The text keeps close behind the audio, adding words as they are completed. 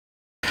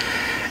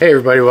Hey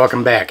everybody,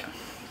 welcome back.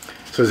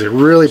 So is it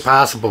really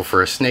possible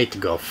for a snake to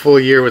go a full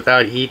year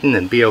without eating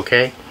and be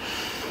okay?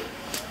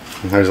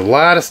 There's a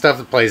lot of stuff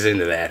that plays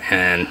into that,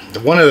 and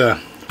one of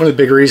the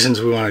big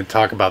reasons we want to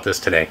talk about this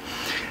today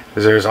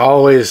is there's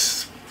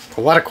always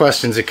a lot of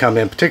questions that come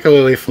in,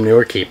 particularly from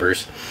newer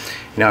keepers.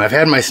 You know, I've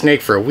had my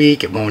snake for a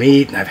week, it won't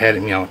eat, and I've had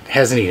it, it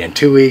hasn't eaten in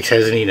 2 weeks,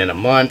 hasn't eaten in a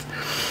month.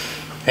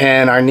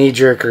 And our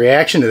knee-jerk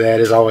reaction to that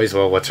is always,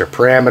 well, what's their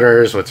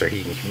parameters, what's their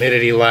heat and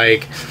humidity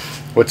like,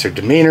 what's their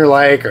demeanor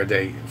like, are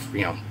they,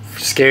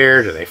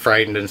 scared, are they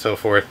frightened, and so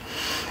forth.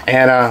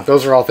 And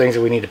those are all things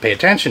that we need to pay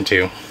attention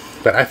to.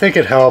 But I think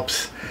it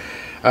helps,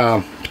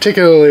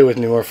 particularly with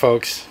newer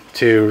folks,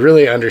 to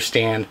really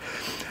understand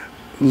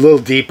a little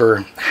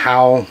deeper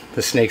how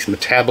the snake's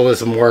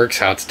metabolism works,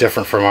 how it's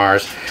different from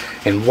ours,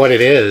 and what it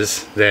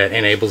is that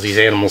enables these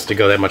animals to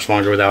go that much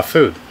longer without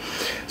food.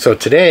 So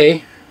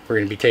today, we're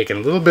going to be taking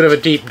a little bit of a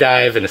deep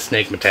dive into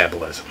snake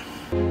metabolism.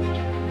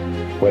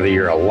 Whether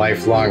you're a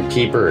lifelong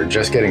keeper or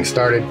just getting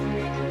started,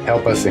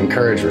 help us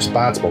encourage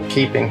responsible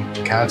keeping,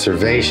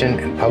 conservation,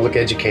 and public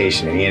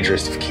education in the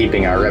interest of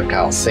keeping our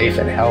reptiles safe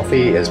and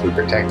healthy as we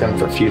protect them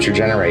for future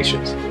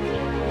generations.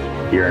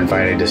 You're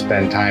invited to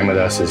spend time with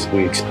us as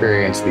we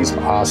experience these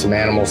awesome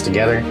animals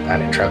together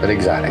on Intrepid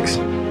Exotics.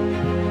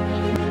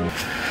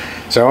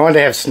 So I wanted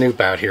to have Snoop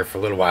out here for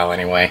a little while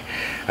anyway.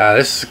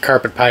 This is a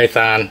carpet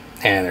python,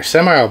 and they're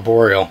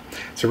semi-arboreal.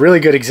 It's a really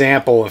good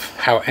example of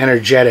how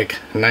energetic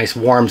a nice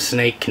warm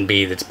snake can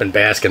be that's been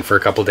basking for a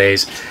couple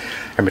days.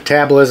 Their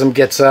metabolism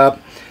gets up,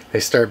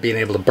 they start being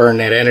able to burn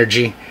that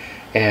energy,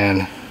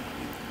 and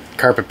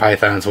carpet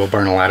pythons will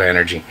burn a lot of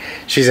energy.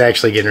 She's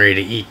actually getting ready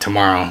to eat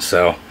tomorrow,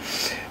 so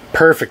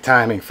perfect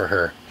timing for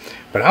her.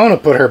 But I want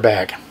to put her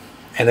back,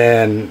 and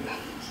then,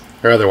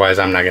 or otherwise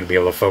I'm not going to be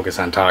able to focus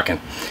on talking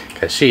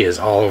because she is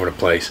all over the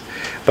place.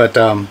 But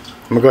I'm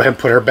going to go ahead and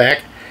put her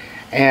back,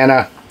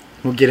 and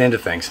we'll get into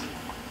things.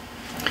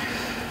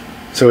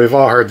 So we've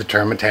all heard the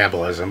term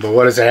metabolism, but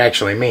what does it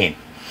actually mean?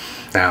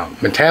 Now,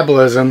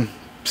 metabolism,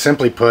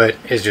 simply put,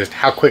 is just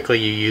how quickly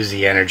you use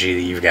the energy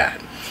that you've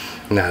got.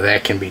 Now,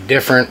 that can be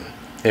different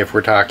if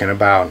we're talking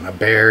about a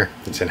bear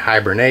that's in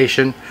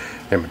hibernation.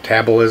 Their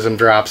metabolism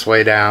drops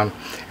way down,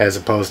 as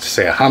opposed to,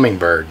 say, a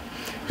hummingbird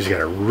who's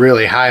got a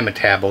really high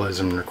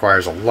metabolism and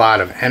requires a lot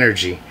of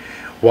energy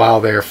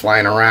while they're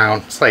flying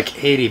around. It's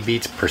like 80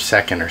 beats per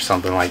second or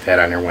something like that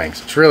on their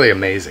wings. It's really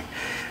amazing.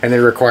 And they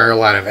require a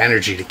lot of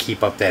energy to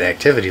keep up that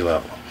activity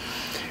level.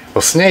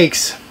 Well,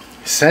 snakes,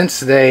 since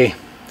their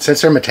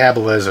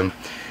metabolism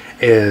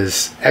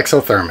is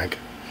exothermic,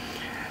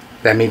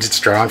 that means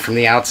it's drawn from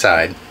the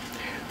outside,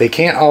 they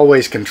can't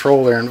always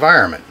control their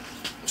environment.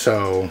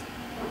 So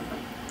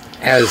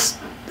as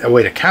a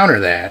way to counter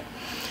that,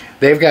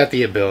 they've got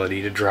the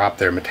ability to drop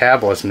their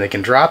metabolism. They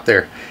can drop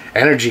their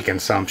energy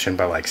consumption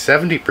by like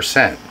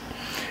 70%,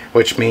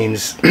 which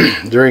means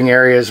during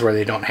areas where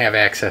they don't have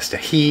access to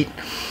heat,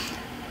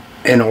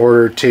 in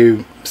order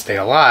to stay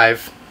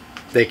alive,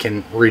 they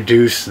can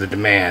reduce the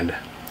demand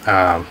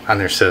on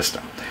their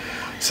system.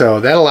 So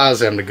that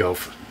allows them to go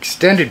for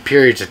extended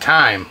periods of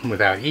time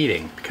without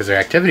eating because their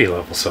activity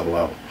level is so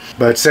low.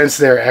 But since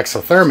they're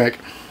exothermic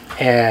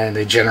and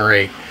they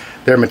generate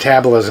their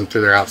metabolism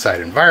through their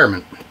outside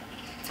environment,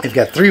 they've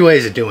got 3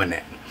 ways of doing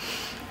that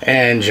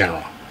in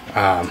general.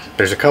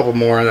 There's a couple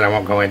more that I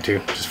won't go into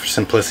just for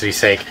simplicity's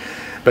sake,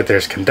 but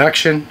there's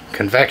conduction,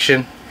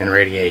 convection, and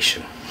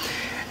radiation.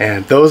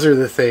 And those are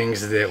the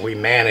things that we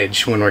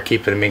manage when we're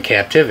keeping them in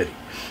captivity.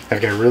 I've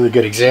got a really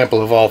good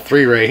example of all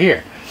 3 right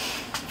here.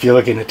 If you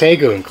look in the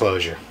tegu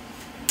enclosure,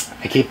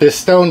 I keep this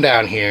stone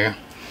down here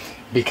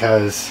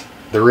because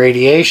the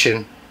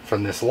radiation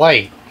from this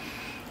light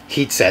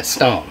heats that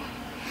stone.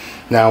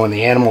 Now when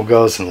the animal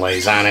goes and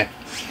lays on it,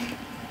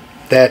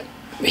 that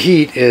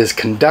heat is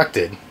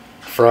conducted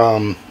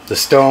from the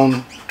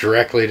stone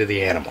directly to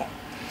the animal.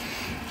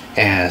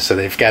 And so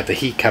they've got the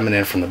heat coming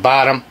in from the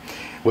bottom.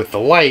 With the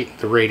light,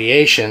 the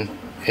radiation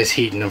is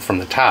heating them from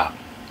the top.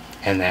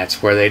 And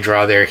that's where they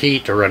draw their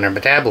heat to run their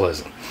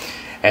metabolism.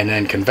 And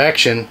then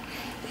convection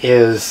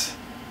is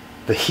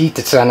the heat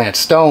that's on that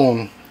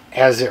stone.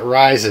 As it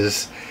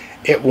rises,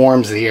 it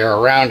warms the air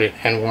around it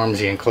and warms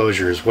the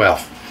enclosure as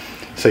well.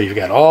 So you've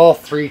got all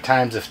 3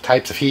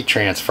 types of heat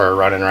transfer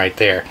running right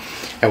there.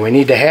 And we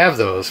need to have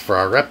those for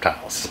our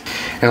reptiles.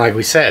 And like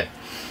we said,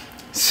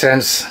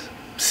 since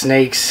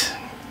snakes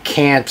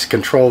can't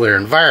control their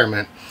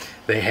environment,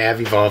 they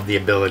have evolved the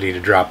ability to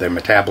drop their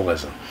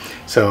metabolism.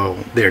 So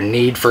their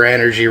need for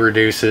energy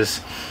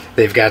reduces.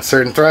 They've got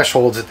certain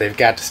thresholds that they've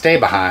got to stay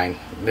behind.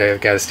 They've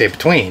got to stay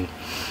between.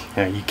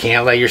 You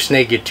can't let your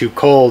snake get too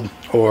cold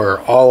or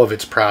all of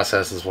its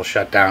processes will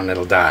shut down and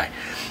it'll die.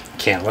 You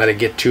can't let it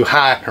get too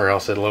hot or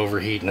else it'll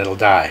overheat and it'll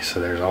die. So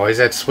there's always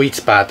that sweet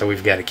spot that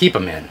we've got to keep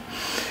them in.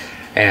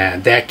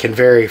 And that can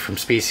vary from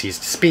species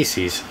to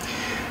species.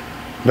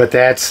 But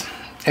that's,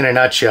 in a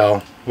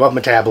nutshell, what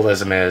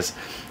metabolism is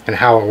and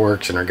how it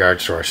works in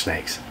regards to our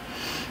snakes.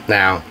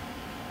 Now,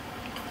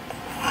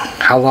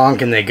 how long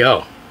can they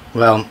go?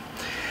 Well,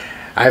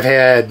 I've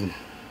had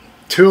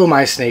two of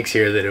my snakes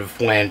here that have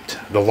went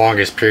the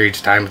longest periods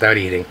of time without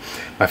eating.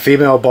 My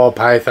female ball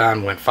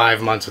python went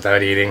 5 months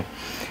without eating,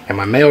 and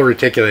my male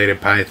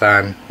reticulated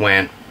python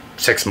went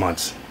 6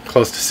 months,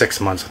 close to 6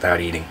 months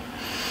without eating.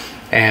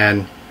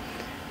 And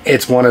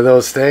it's one of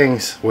those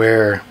things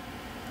where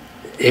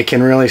it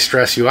can really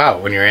stress you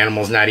out when your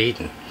animal's not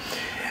eating.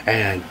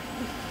 And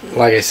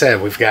like I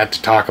said, we've got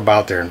to talk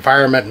about their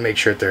environment and make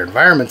sure that their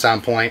environment's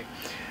on point.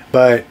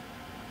 But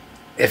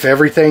if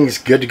everything's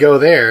good to go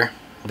there,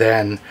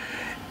 then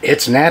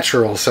it's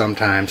natural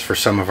sometimes for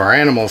some of our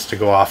animals to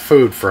go off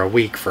food for a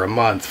week, for a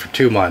month, for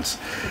 2 months.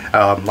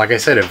 Like I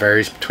said, it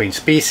varies between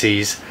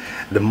species.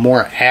 The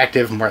more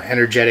active, more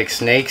energetic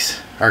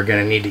snakes are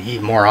going to need to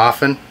eat more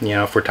often. You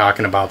know, if we're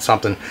talking about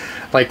something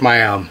like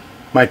my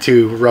my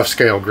two rough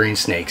scale green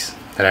snakes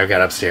that I've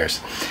got upstairs.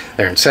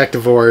 They're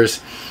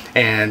insectivores,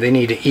 and they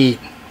need to eat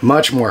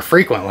much more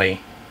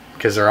frequently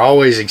because they're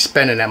always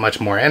expending that much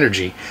more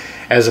energy,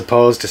 as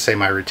opposed to, say,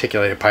 my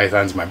reticulated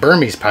pythons, my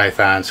Burmese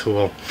pythons, who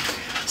will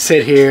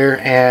sit here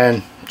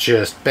and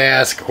just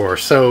bask or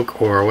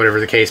soak or whatever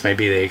the case may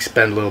be. They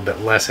expend a little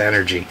bit less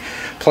energy.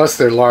 Plus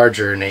they're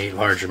larger and they eat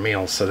larger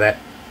meals, so that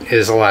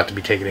is a lot to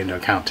be taken into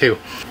account too.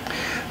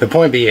 The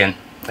point being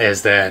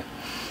is that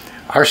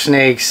our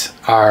snakes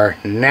are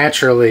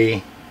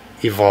naturally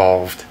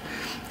evolved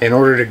in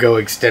order to go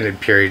extended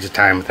periods of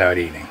time without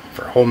eating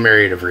for a whole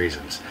myriad of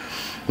reasons.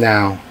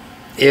 Now,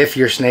 if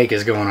your snake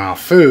is going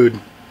off food,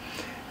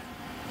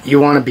 you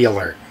want to be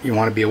alert. You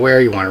want to be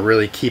aware. You want to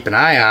really keep an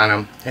eye on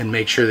them and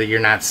make sure that you're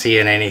not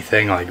seeing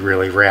anything like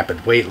really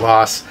rapid weight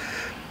loss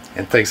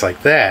and things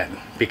like that,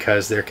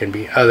 because there can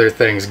be other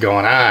things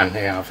going on.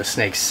 You know, if a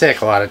snake's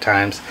sick, a lot of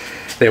times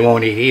they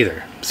won't eat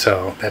either.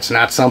 So that's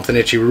not something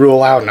that you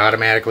rule out and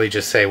automatically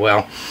just say,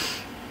 well,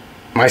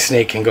 my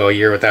snake can go a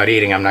year without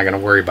eating, I'm not going to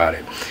worry about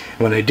it.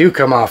 When they do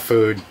come off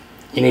food,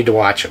 you need to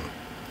watch them.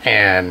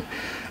 And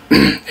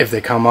if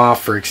they come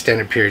off for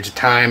extended periods of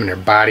time and their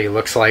body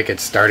looks like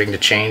it's starting to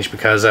change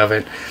because of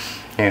it,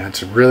 you know,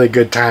 it's a really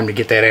good time to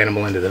get that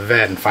animal into the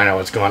vet and find out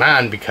what's going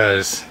on,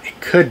 because it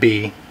could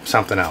be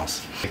something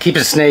else.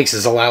 Keeping snakes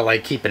is a lot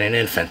like keeping an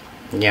infant.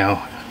 You know,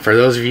 for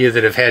those of you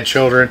that have had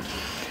children,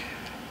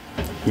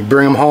 you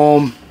bring them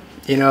home,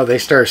 you know, they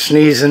start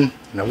sneezing,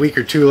 and a week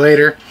or two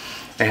later,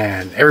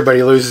 and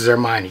everybody loses their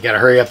mind. You got to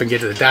hurry up and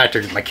get to the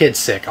doctor. My kid's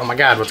sick. Oh my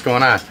God, what's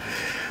going on?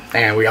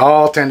 And we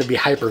all tend to be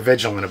hyper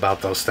vigilant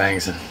about those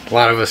things, and a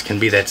lot of us can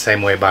be that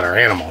same way about our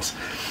animals.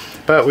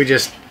 But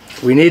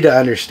we need to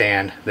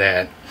understand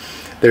that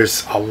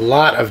there's a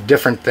lot of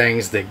different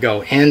things that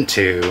go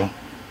into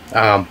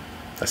a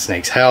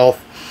snake's health,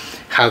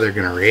 how they're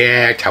going to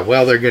react, how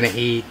well they're going to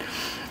eat,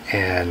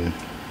 and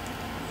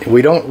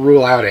we don't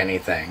rule out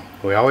anything.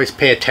 We always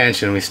pay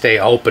attention, we stay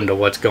open to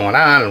what's going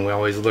on, and we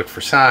always look for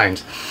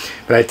signs.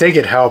 But I think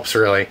it helps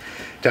really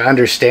to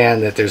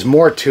understand that there's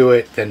more to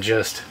it than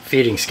just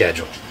feeding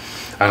schedule,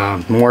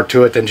 more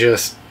to it than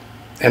just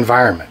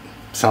environment.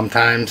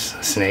 Sometimes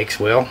snakes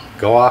will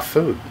go off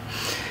food,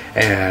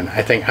 and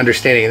I think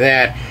understanding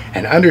that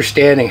and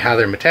understanding how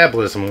their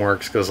metabolism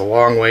works goes a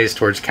long ways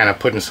towards kind of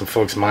putting some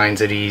folks'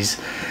 minds at ease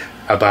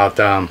about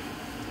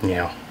you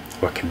know,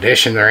 what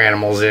condition their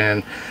animal's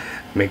in,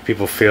 make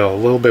people feel a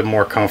little bit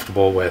more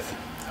comfortable with,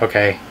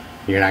 okay,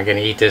 you're not going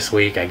to eat this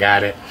week, I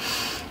got it.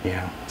 You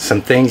know,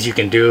 some things you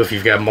can do if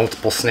you've got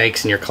multiple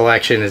snakes in your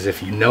collection is,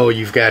 if you know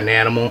you've got an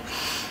animal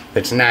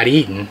that's not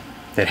eating,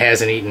 that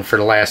hasn't eaten for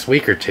the last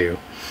week or two,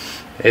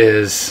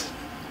 is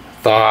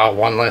thaw out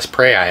one less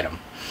prey item.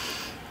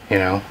 You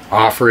know,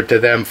 offer it to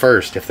them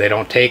first. If they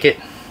don't take it,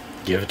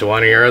 give it to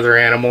one of your other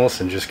animals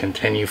and just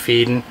continue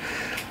feeding.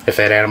 If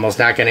that animal's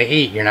not going to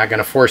eat, you're not going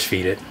to force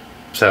feed it.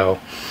 So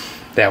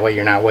that way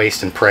you're not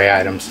wasting prey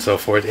items and so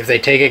forth. If they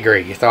take it,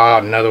 great. You thaw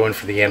out another one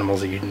for the animals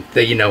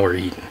that you know are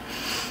eating.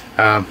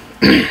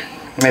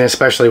 And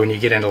especially when you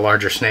get into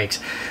larger snakes,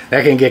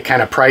 that can get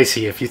kind of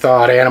pricey. If you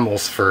thaw out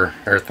animals or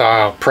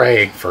thaw out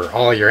prey for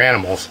all your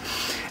animals,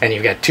 and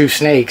you've got 2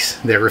 snakes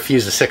that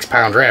refuse a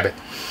 6-pound rabbit,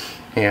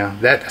 you know,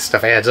 that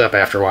stuff adds up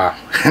after a while.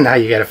 Now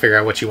you got to figure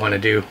out what you want to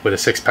do with a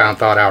 6-pound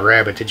thawed out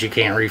rabbit that you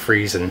can't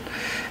refreeze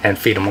and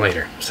feed them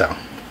later. So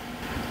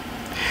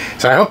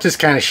I hope this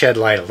kind of shed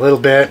light a little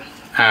bit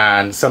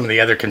on some of the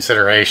other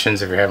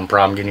considerations if you're having a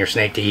problem getting your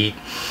snake to eat.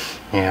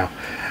 You know,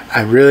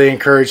 I really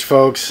encourage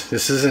folks,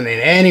 this isn't in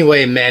any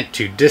way meant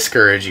to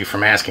discourage you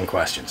from asking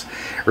questions.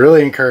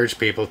 Really encourage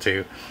people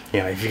to, you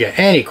know, if you got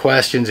any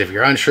questions, if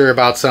you're unsure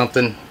about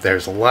something,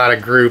 there's a lot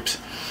of groups.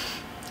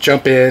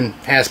 Jump in,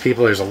 ask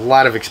people. There's a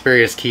lot of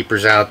experienced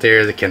keepers out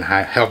there that can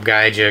help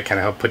guide you, kind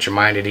of help put your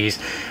mind at ease,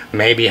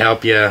 maybe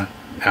help you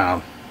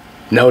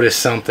notice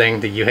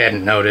something that you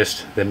hadn't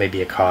noticed that may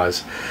be a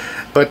cause.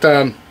 But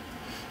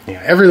you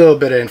know, every little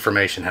bit of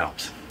information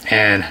helps.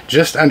 And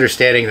just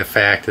understanding the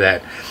fact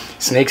that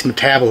snakes'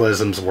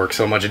 metabolisms work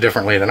so much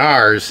differently than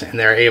ours, and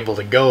they're able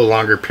to go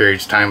longer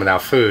periods of time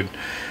without food,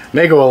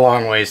 may go a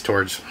long ways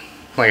towards,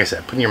 like I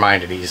said, putting your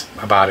mind at ease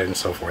about it and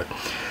so forth.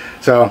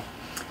 So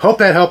hope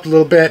that helped a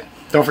little bit.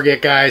 Don't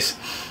forget, guys,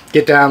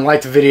 get down,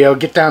 like the video,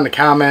 get down in the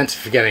comments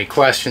if you got any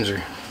questions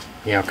or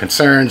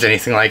concerns,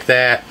 anything like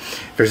that.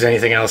 If there's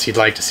anything else you'd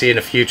like to see in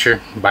the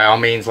future, by all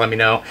means let me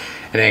know,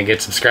 and then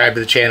get subscribed to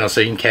the channel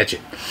so you can catch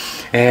it.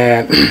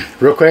 And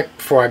real quick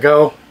before I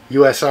go,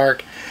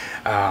 USARK,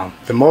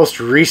 the most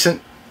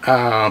recent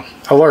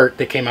alert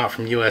that came out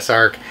from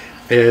USARK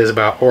is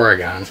about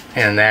Oregon,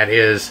 and that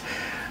is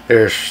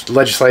there's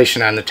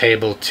legislation on the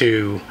table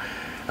to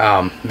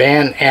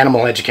ban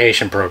animal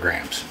education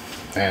programs.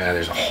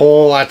 There's a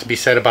whole lot to be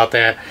said about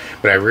that,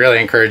 but I really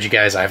encourage you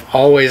guys. I've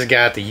always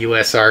got the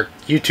USARK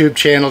YouTube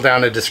channel down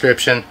in the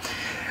description.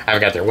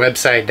 I've got their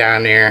website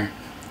down there.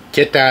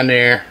 Get down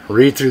there,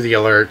 read through the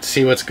alert,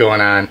 see what's going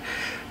on,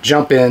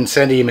 jump in,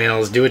 send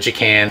emails, do what you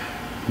can,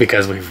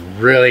 because we've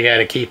really got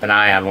to keep an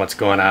eye on what's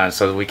going on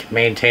so that we can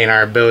maintain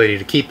our ability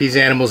to keep these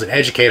animals and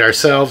educate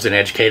ourselves and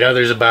educate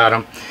others about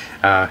them,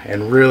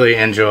 and really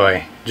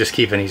enjoy just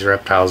keeping these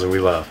reptiles that we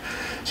love.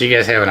 So you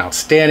guys have an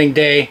outstanding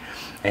day,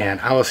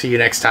 and I will see you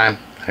next time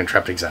on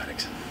Intrepid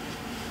Exotics.